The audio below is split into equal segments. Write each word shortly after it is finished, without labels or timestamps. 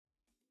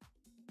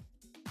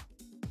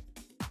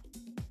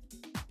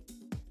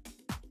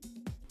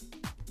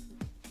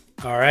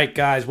All right,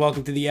 guys,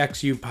 welcome to the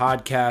XU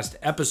Podcast,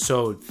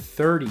 episode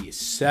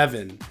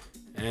 37.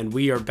 And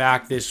we are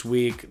back this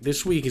week.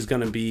 This week is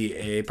going to be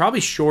a probably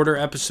shorter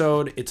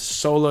episode. It's a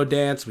solo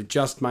dance with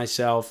just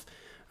myself.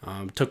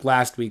 Took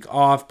last week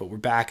off, but we're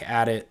back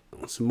at it.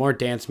 Some more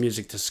dance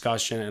music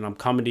discussion, and I'm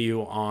coming to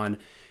you on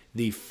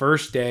the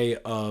first day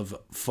of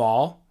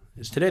fall.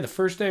 Is today the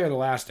first day or the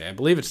last day? I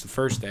believe it's the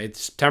first day.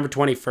 It's September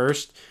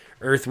 21st,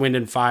 Earth, Wind,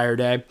 and Fire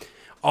Day.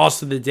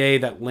 Also the day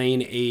that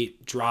Lane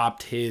 8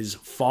 dropped his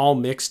fall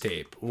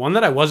mixtape, one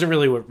that I wasn't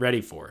really ready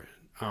for.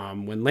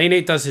 When Lane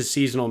 8 does his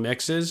seasonal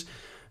mixes,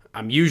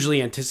 I'm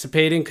usually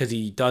anticipating because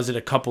he does it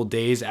a couple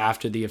days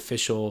after the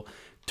official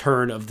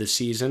turn of the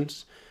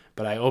seasons.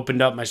 But I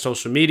opened up my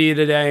social media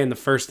today, and the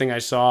first thing I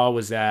saw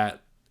was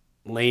that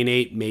Lane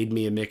 8 made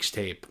me a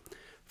mixtape.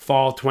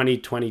 Fall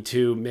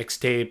 2022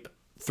 mixtape,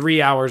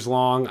 3 hours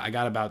long. I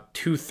got about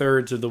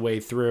 2/3 of the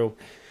way through.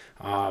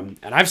 And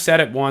I've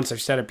said it once,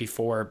 I've said it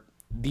before.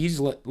 These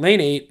Lane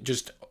 8,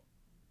 just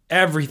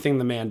everything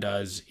the man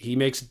does, he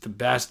makes it the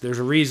best. There's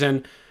a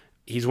reason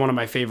he's one of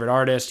my favorite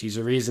artists. He's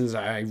the reasons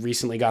I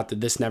recently got the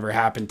This Never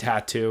Happened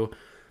tattoo.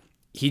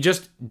 He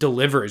just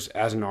delivers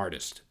as an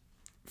artist.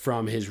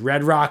 From his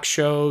Red Rock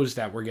shows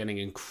that we're getting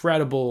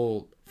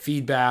incredible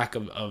feedback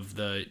of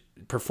the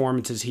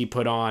performances he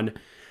put on.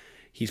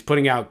 He's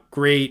putting out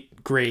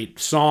great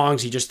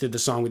songs. He just did the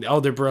song with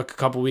Elderbrook a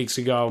couple weeks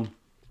ago.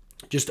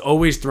 Just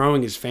always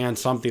throwing his fans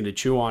something to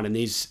chew on, and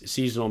these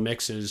seasonal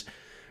mixes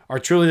are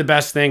truly the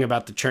best thing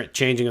about the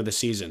changing of the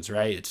seasons,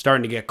 right? It's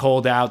starting to get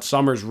cold out.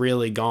 Summer's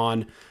really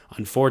gone,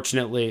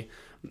 unfortunately.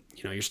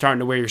 You know, you're starting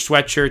to wear your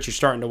sweatshirts. You're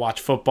starting to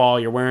watch football.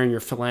 You're wearing your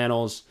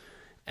flannels.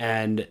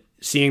 And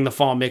seeing the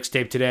fall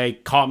mixtape today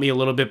caught me a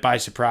little bit by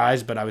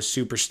surprise, but I was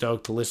super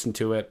stoked to listen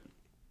to it.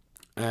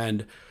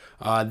 And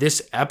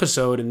this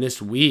episode and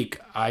this week,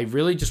 I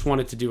really just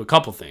wanted to do a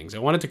couple things. I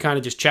wanted to kind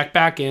of just check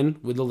back in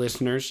with the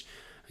listeners.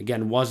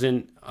 Again,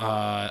 wasn't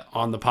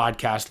on the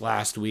podcast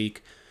last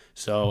week,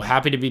 so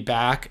happy to be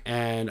back.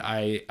 And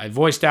I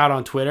voiced out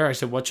on Twitter. I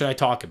said, what should I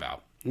talk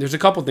about? And there's a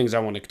couple things I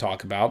want to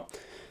talk about.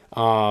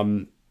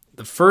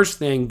 The first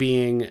thing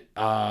being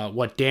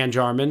what Dan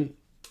Jarman,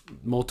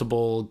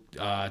 multiple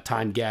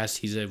time guest,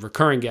 he's a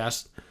recurring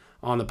guest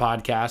on the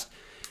podcast.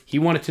 He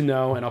wanted to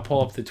know, and I'll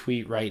pull up the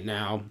tweet right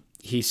now.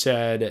 He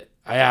said,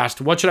 I asked,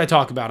 what should I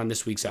talk about on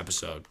this week's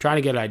episode? Trying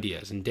to get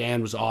ideas. And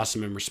Dan was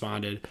awesome and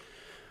responded,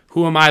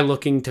 who am I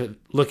looking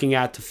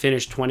at to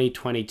finish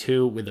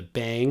 2022 with a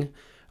bang?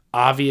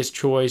 Obvious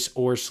choice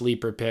or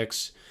sleeper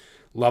picks.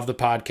 Love the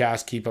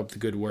podcast. Keep up the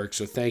good work.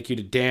 So thank you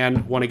to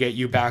Dan. Want to get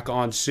you back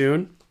on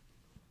soon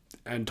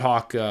and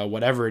talk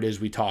whatever it is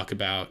we talk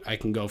about. I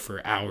can go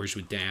for hours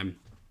with Dan.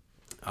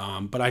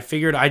 But I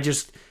figured I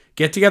just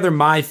get together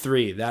my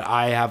three that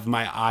I have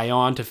my eye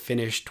on to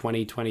finish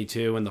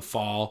 2022 in the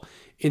fall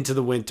into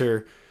the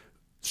winter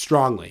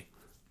strongly.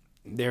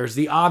 There's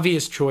the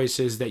obvious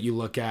choices that you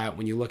look at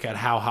when you look at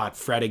how hot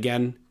Fred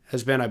again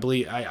has been.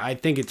 I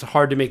think it's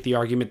hard to make the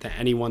argument that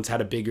anyone's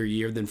had a bigger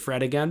year than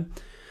Fred again.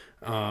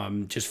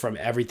 Just from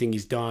everything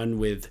he's done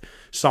with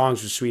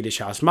songs with Swedish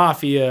House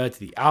Mafia to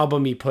the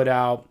album he put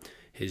out.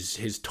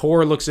 His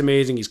tour looks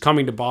amazing. He's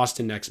coming to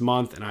Boston next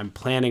month, and I'm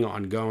planning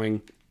on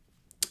going.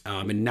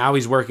 And now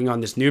he's working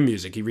on this new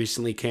music. He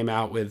recently came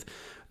out with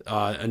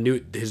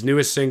his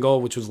newest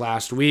single, which was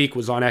last week,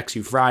 was on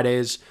XU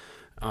Fridays.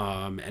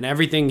 And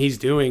everything he's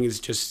doing is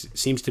just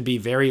seems to be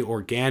very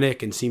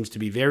organic and seems to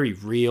be very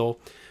real.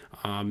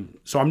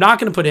 So I'm not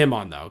going to put him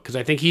on, though, because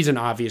I think he's an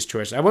obvious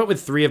choice. I went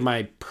with three of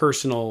my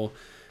personal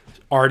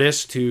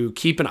artists to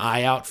keep an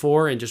eye out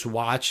for and just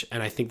watch,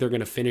 and I think they're going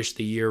to finish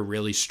the year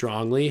really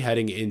strongly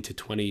heading into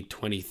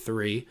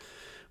 2023,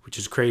 which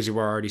is crazy.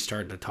 We're already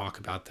starting to talk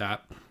about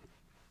that.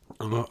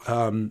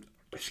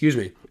 Excuse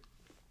me.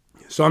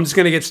 So I'm just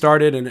going to get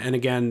started, and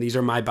again, these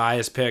are my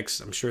bias picks.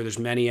 I'm sure there's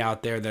many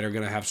out there that are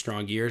going to have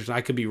strong years, and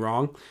I could be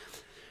wrong.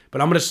 But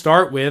I'm going to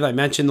start with, I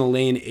mentioned the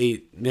Lane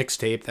 8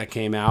 mixtape that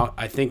came out.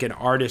 I think an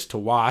artist to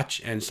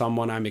watch and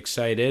someone I'm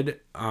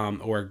excited,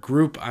 or a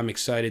group I'm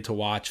excited to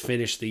watch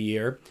finish the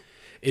year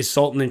is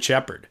Sultan and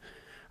Shepard.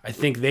 I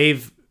think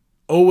they've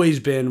always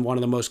been one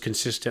of the most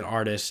consistent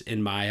artists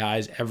in my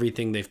eyes.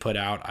 Everything they've put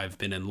out, I've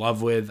been in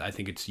love with. I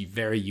think it's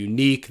very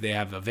unique. They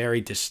have a very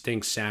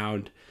distinct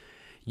sound.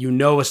 You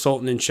know a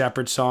Sultan and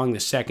Shepard song the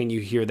second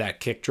you hear that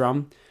kick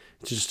drum.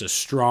 It's just a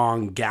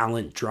strong,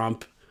 gallant drum,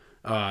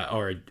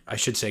 or I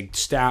should say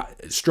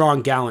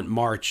strong, gallant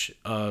march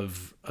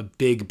of a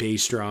big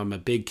bass drum, a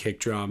big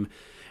kick drum.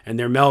 And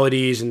their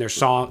melodies and their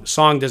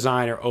song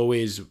design are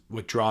always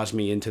what draws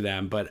me into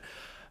them. But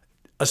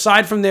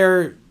aside from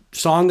their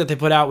song that they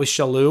put out with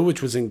Shalou,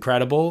 which was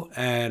incredible,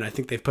 and I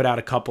think they've put out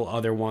a couple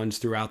other ones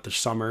throughout the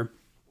summer,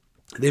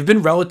 they've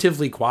been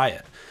relatively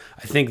quiet.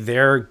 I think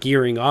they're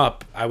gearing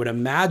up, I would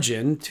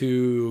imagine,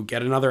 to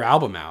get another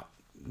album out.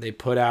 They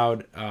put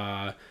out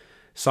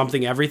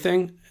Something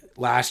Everything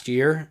last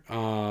year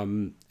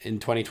in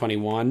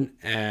 2021,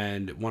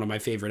 and one of my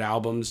favorite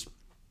albums.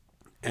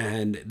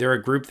 And they're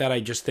a group that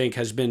I just think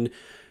has been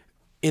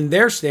in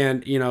their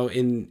stand,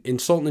 in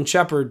Sultan and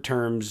Shepherd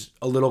terms,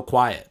 a little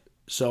quiet.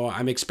 So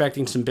I'm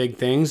expecting some big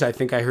things. I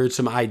think I heard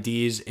some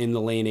IDs in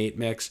the Lane 8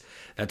 mix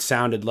that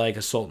sounded like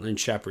a Sultan and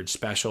Shepherd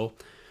special.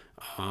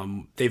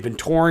 They've been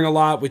touring a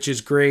lot, which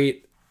is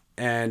great,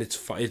 and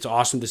it's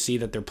awesome to see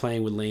that they're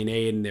playing with Lane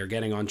 8 and they're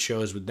getting on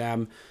shows with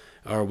them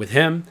or with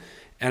him.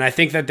 And I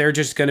think that they're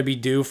just going to be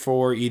due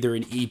for either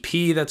an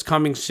EP that's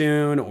coming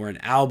soon or an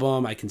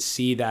album. I can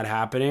see that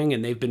happening,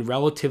 and they've been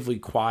relatively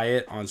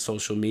quiet on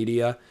social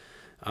media,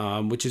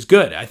 which is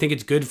good. I think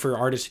it's good for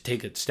artists to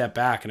take a step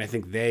back, and I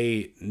think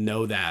they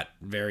know that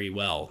very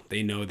well.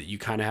 They know that you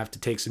kind of have to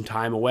take some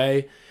time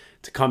away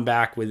to come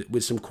back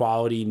with some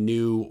quality,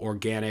 new,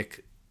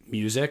 organic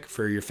music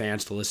for your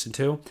fans to listen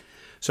to.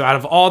 So out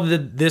of all the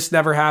This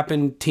Never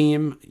Happened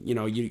team,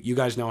 you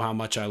guys know how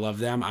much I love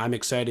them. I'm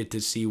excited to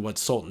see what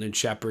Sultan and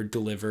Shepherd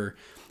deliver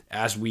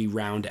as we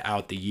round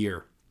out the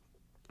year.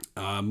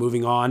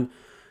 Moving on,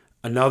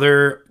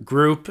 another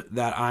group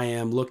that I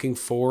am looking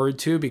forward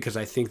to because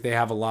I think they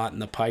have a lot in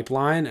the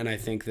pipeline and I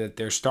think that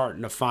they're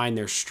starting to find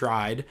their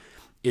stride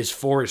is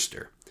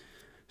Forrester.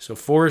 So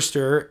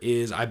Forrester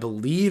is, I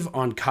believe,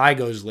 on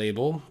Kygo's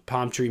label,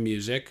 Palm Tree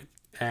Music,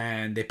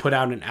 and they put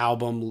out an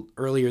album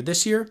earlier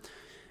this year.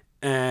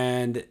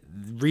 And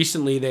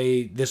recently,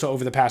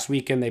 over the past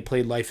weekend, they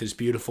played Life is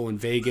Beautiful in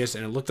Vegas,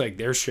 and it looked like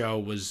their show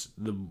was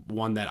the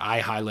one that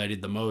I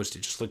highlighted the most.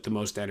 It just looked the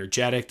most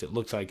energetic. It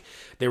looked like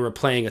they were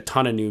playing a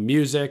ton of new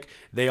music.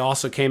 They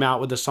also came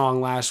out with a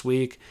song last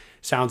week.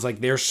 Sounds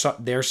like their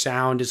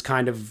sound is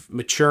kind of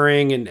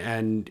maturing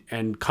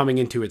and coming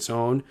into its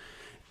own.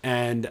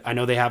 And I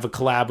know they have a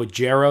collab with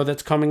Jero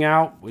that's coming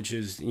out, which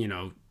is,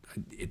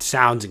 it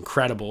sounds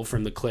incredible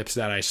from the clips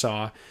that I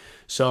saw.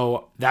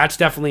 So that's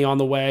definitely on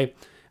the way.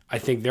 I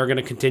think they're going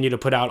to continue to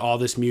put out all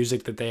this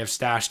music that they have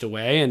stashed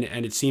away.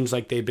 And it seems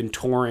like they've been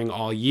touring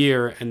all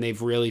year and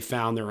they've really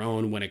found their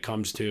own when it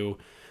comes to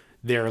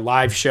their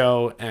live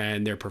show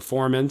and their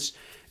performance.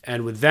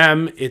 And with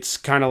them, it's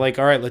kind of like,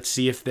 all right, let's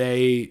see if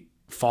they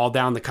fall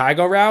down the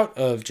Kygo route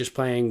of just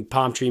playing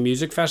Palm Tree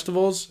music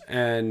festivals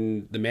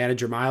and the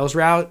Manager Miles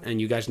route. And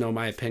you guys know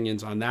my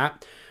opinions on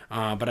that.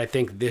 But I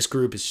think this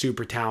group is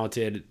super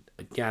talented.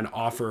 Again,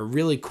 offer a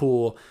really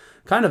cool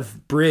kind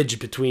of bridge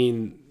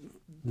between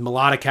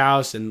Melodic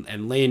House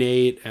and Lane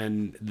 8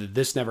 and the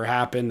This Never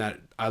Happened that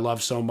I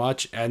love so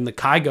much, and the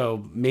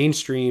Kygo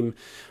mainstream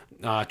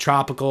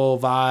tropical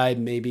vibe,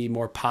 maybe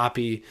more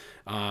poppy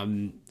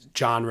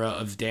genre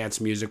of dance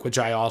music, which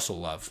I also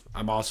love.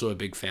 I'm also a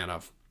big fan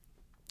of.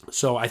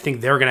 So I think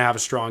they're going to have a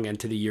strong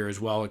end to the year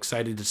as well.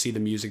 Excited to see the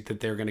music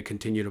that they're going to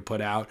continue to put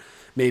out.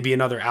 Maybe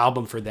another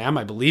album for them.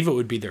 I believe it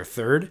would be their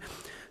third.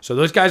 So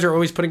those guys are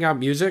always putting out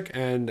music,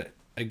 and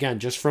again,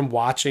 just from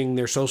watching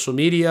their social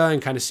media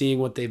and kind of seeing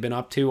what they've been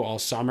up to all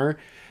summer,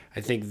 I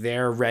think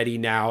they're ready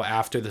now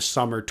after the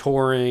summer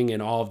touring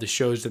and all of the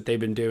shows that they've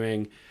been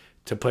doing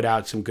to put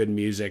out some good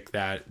music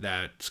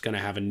that's going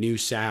to have a new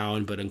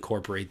sound but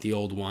incorporate the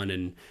old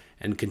one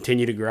and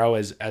continue to grow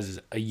as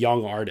a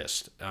young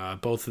artist.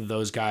 Both of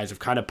those guys have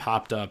kind of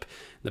popped up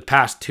in the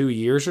past 2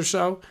 years or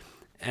so.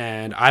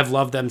 And I've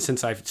loved them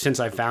since I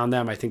found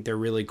them. I think they're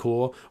really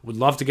cool. Would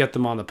love to get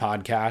them on the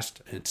podcast.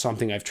 It's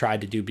something I've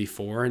tried to do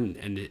before and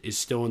it is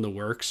still in the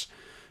works.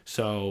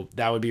 So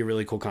that would be a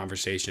really cool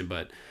conversation.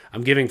 But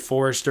I'm giving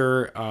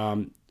Forrester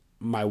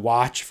my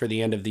watch for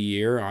the end of the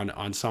year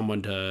on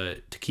someone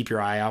to keep your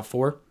eye out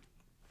for.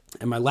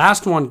 And my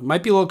last one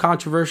might be a little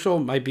controversial,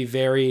 might be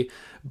very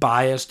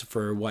biased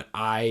for what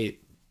I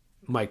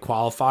might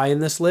qualify in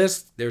this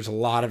list. There's a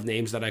lot of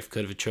names that I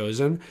could have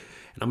chosen.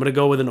 And I'm going to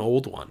go with an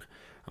old one.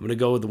 I'm going to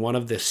go with one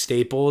of the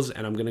staples,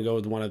 and I'm going to go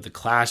with one of the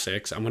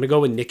classics. I'm going to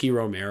go with Nicky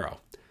Romero.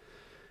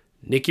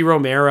 Nicky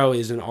Romero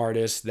is an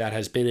artist that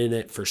has been in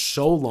it for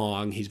so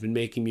long. He's been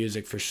making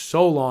music for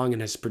so long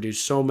and has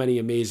produced so many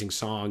amazing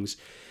songs.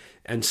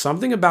 And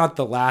something about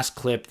the last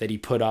clip that he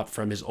put up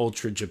from his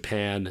Ultra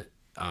Japan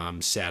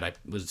set,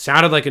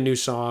 sounded like a new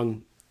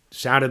song,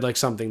 sounded like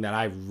something that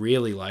I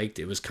really liked.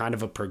 It was kind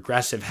of a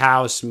progressive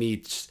house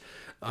meets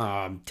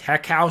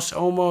tech house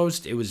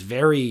almost. It was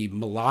very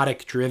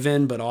melodic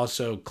driven, but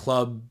also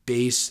club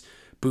bass,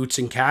 boots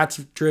and cats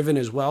driven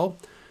as well.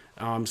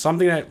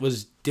 Something that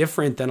was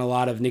different than a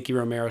lot of Nicky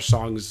Romero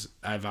songs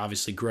I've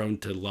obviously grown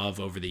to love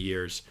over the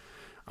years.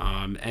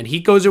 And he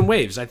goes in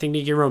waves. I think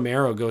Nicky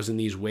Romero goes in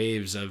these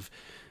waves of,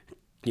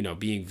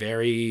 being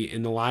very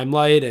in the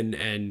limelight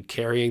and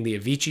carrying the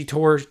Avicii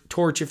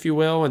torch, if you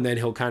will. And then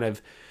he'll kind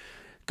of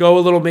go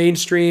a little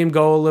mainstream,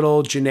 go a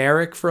little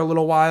generic for a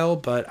little while.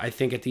 But I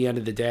think at the end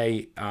of the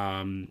day,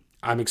 I'm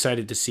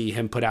excited to see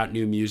him put out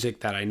new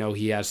music that I know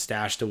he has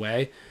stashed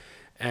away.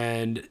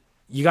 And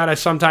you got to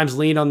sometimes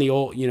lean on the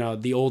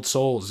old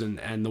souls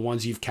and the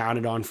ones you've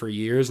counted on for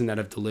years and that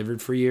have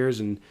delivered for years.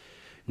 And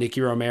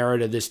Nicky Romero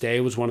to this day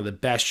was one of the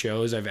best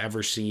shows I've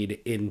ever seen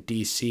in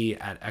DC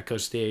at Echo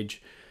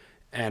Stage.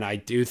 And I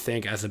do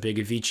think, as a big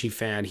Avicii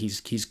fan,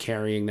 he's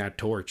carrying that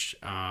torch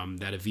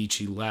that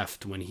Avicii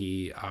left when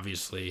he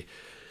obviously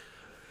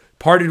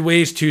parted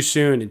ways too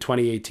soon in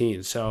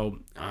 2018. So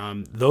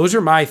those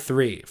are my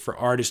three for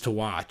artists to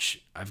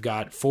watch. I've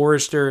got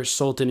Forrester,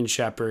 Sultan and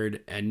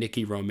Shepard, and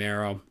Nicky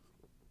Romero.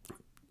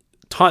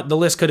 The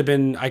list could have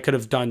been, I could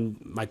have done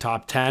my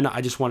top 10.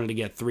 I just wanted to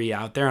get three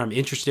out there. I'm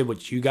interested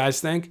what you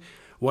guys think.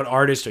 What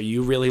artists are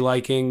you really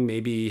liking?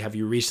 Maybe have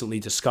you recently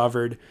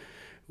discovered?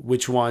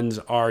 Which ones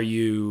are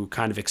you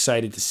kind of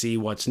excited to see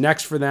what's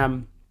next for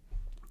them?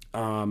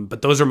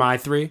 But those are my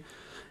three.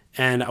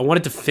 And I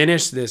wanted to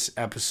finish this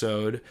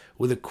episode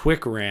with a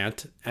quick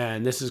rant.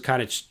 And this is kind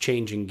of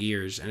changing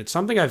gears. And it's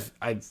something I've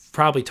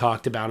probably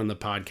talked about on the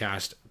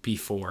podcast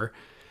before.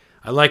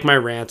 I like my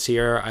rants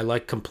here. I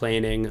like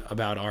complaining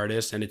about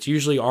artists, and it's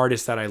usually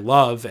artists that I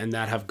love and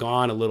that have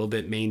gone a little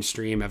bit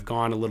mainstream, have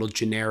gone a little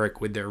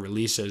generic with their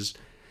releases.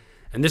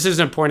 And this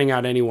isn't pointing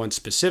out anyone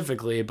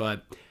specifically,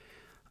 but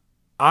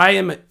I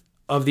am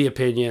of the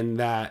opinion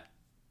that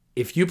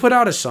if you put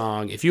out a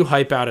song, if you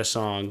hype out a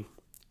song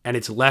and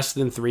it's less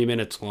than 3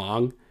 minutes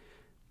long,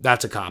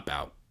 that's a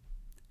cop-out.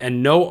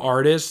 And no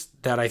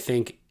artist that I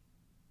think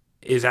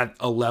is at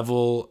a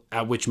level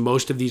at which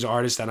most of these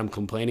artists that I'm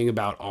complaining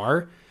about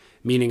are,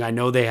 meaning I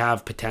know they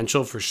have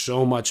potential for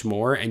so much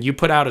more, and you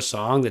put out a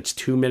song that's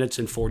 2 minutes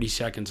and 40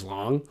 seconds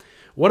long,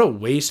 what a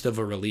waste of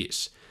a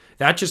release.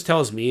 That just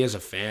tells me as a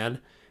fan,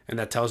 and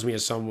that tells me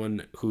as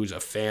someone who's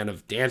a fan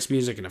of dance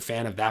music and a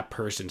fan of that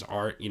person's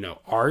art,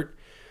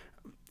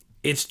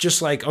 it's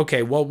just like,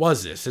 okay, what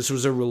was this? This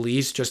was a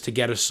release just to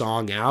get a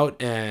song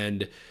out,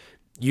 and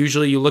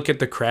usually you look at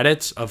the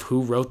credits of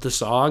who wrote the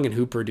song and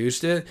who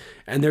produced it,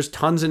 and there's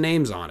tons of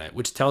names on it,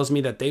 which tells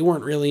me that they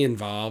weren't really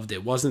involved.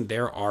 It wasn't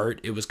their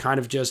art. It was kind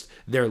of just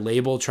their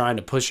label trying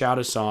to push out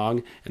a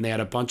song, and they had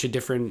a bunch of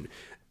different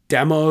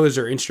demos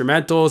or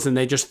instrumentals, and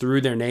they just threw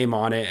their name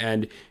on it,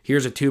 and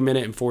here's a 2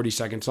 minute and 40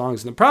 second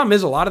songs. And the problem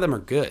is a lot of them are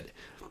good.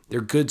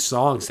 They're good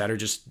songs that are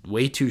just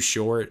way too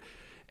short,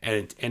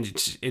 and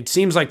it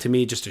seems like to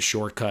me just a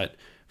shortcut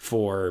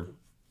for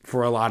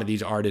a lot of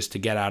these artists to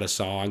get out a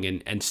song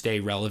and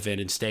stay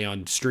relevant and stay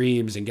on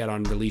streams and get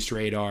on Release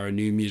Radar or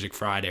New Music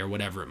Friday or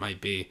whatever it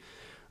might be.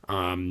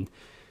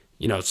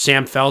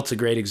 Sam Felt's a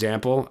great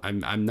example.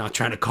 I'm not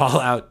trying to call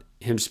out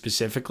him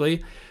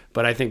specifically,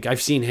 but I think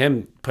I've seen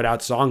him put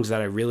out songs that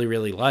I really,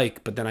 really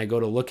like, but then I go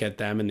to look at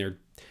them and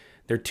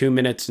they're 2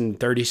 minutes and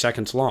 30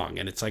 seconds long.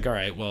 And it's like, all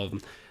right, well,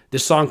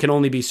 this song can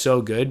only be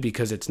so good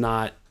because it's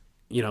not,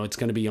 it's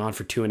going to be on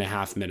for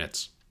 2.5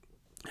 minutes.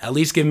 At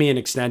least give me an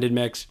extended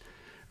mix.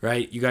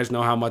 Right? You guys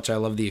know how much I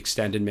love the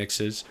extended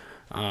mixes.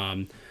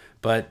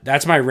 But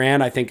that's my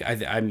rant. I think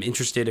I'm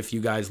interested if you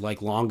guys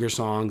like longer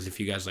songs, if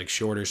you guys like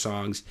shorter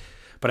songs.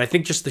 But I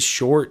think just the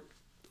short,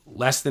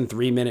 less than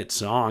 3 minute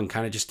song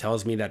kind of just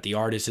tells me that the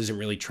artist isn't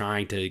really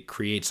trying to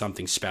create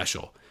something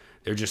special.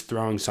 They're just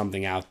throwing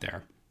something out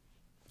there.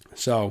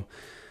 So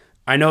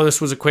I know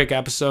this was a quick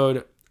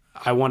episode.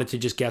 I wanted to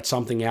just get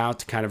something out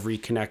to kind of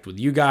reconnect with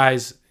you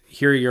guys,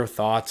 hear your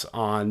thoughts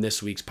on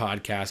this week's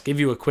podcast, give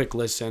you a quick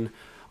listen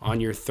on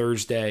your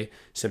Thursday,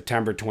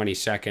 September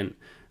 22nd.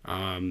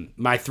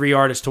 My three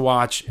artists to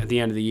watch at the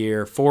end of the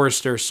year: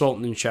 Forrester,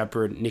 Sultan and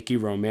Shepard, Nicky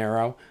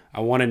Romero.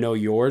 I want to know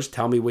yours.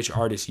 Tell me which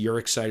artist you're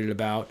excited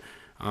about.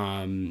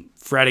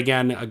 Fred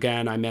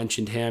again, I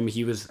mentioned him.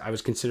 I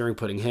was considering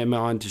putting him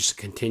on to just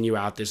continue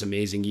out this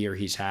amazing year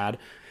he's had.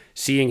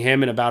 Seeing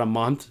him in about a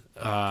month,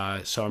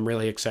 so I'm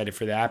really excited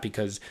for that,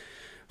 because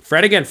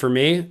Fred again for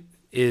me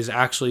is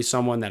actually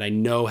someone that I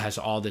know has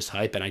all this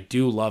hype, and I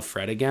do love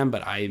Fred again,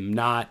 but I'm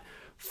not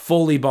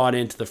fully bought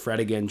into the Fred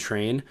again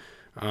train.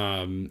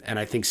 And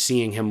I think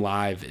seeing him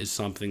live is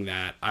something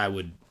that I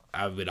would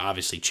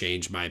obviously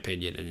change my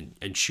opinion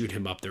and shoot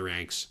him up the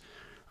ranks.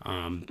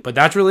 But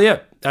that's really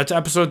it. That's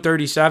episode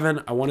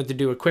 37. I wanted to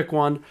do a quick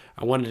one.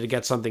 I wanted to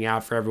get something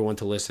out for everyone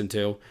to listen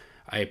to.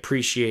 I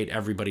appreciate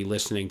everybody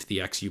listening to the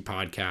XU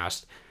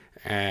podcast.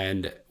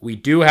 And we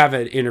do have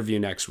an interview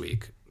next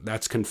week.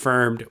 That's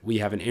confirmed. We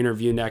have an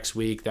interview next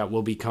week that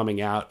will be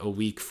coming out a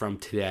week from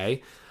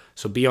today.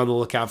 So be on the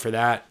lookout for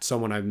that.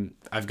 Someone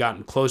I've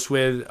gotten close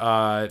with,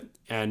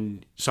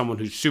 and someone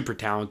who's super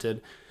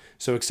talented.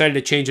 So excited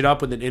to change it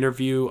up with an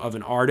interview of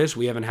an artist.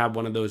 We haven't had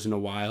one of those in a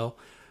while,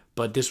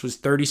 but this was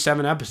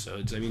 37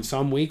 episodes. I mean,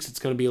 some weeks it's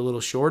going to be a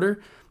little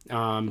shorter.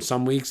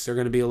 Some weeks they're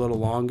going to be a little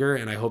longer,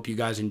 and I hope you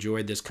guys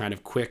enjoyed this kind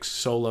of quick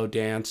solo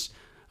dance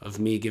of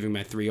me giving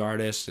my three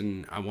artists,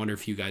 and I wonder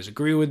if you guys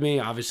agree with me.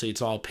 Obviously,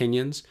 it's all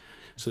opinions,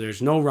 so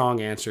there's no wrong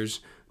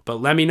answers. But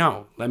let me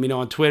know. Let me know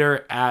on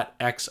Twitter at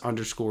 @X_U_pod.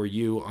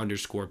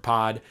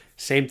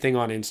 Same thing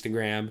on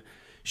Instagram.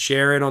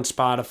 Share it on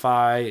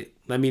Spotify.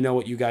 Let me know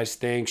what you guys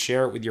think.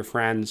 Share it with your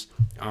friends.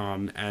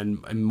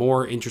 And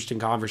more interesting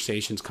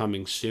conversations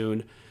coming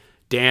soon.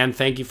 Dan,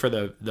 thank you for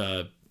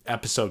the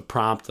episode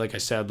prompt. Like I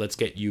said, let's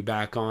get you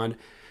back on.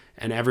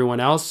 And everyone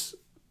else,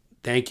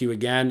 thank you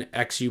again.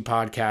 XU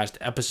Podcast,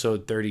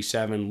 episode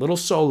 37. Little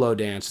solo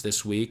dance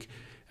this week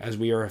as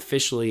we are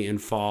officially in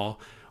fall.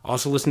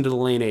 Also listen to the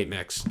Lane 8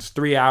 mix. It's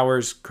 3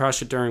 hours.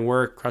 Crush it during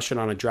work. Crush it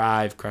on a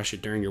drive. Crush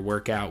it during your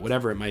workout.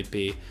 Whatever it might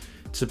be.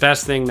 It's the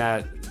best thing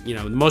that,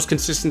 the most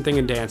consistent thing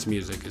in dance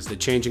music is the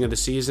changing of the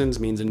seasons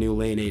means a new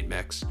Lane 8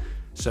 mix.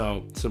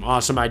 So some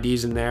awesome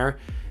ideas in there,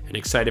 and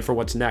excited for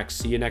what's next.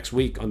 See you next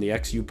week on the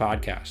XU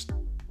Podcast.